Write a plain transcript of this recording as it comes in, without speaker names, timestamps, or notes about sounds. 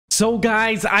So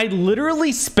guys, I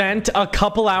literally spent a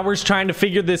couple hours trying to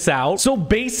figure this out. So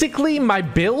basically my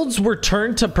builds were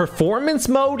turned to performance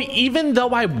mode even though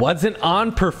I wasn't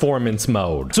on performance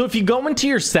mode. So if you go into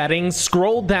your settings,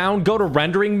 scroll down, go to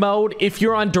rendering mode. If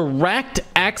you're on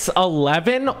DirectX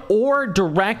 11 or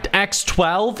DirectX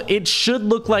 12, it should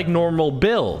look like normal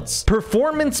builds.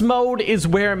 Performance mode is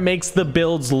where it makes the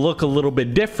builds look a little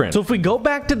bit different. So if we go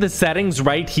back to the settings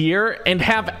right here and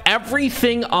have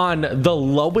everything on the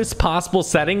lowest possible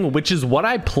setting, which is what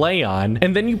I play on,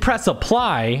 and then you press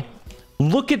apply,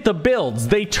 look at the builds.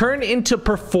 They turn into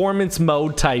performance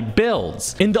mode type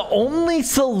builds. And the only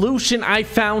solution I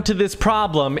found to this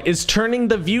problem is turning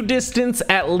the view distance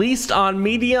at least on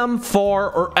medium,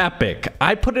 4, or epic.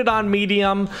 I put it on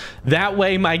medium. That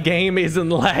way my game isn't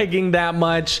lagging that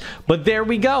much. But there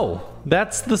we go.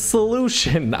 That's the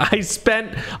solution. I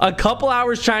spent a couple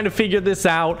hours trying to figure this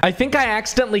out. I think I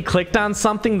accidentally clicked on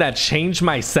something that changed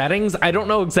my settings. I don't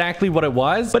know exactly what it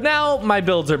was, but now my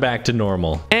builds are back to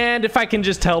normal. And if I can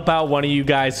just help out one of you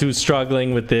guys who's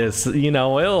struggling with this, you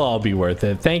know, it'll all be worth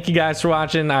it. Thank you guys for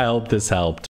watching. I hope this helped.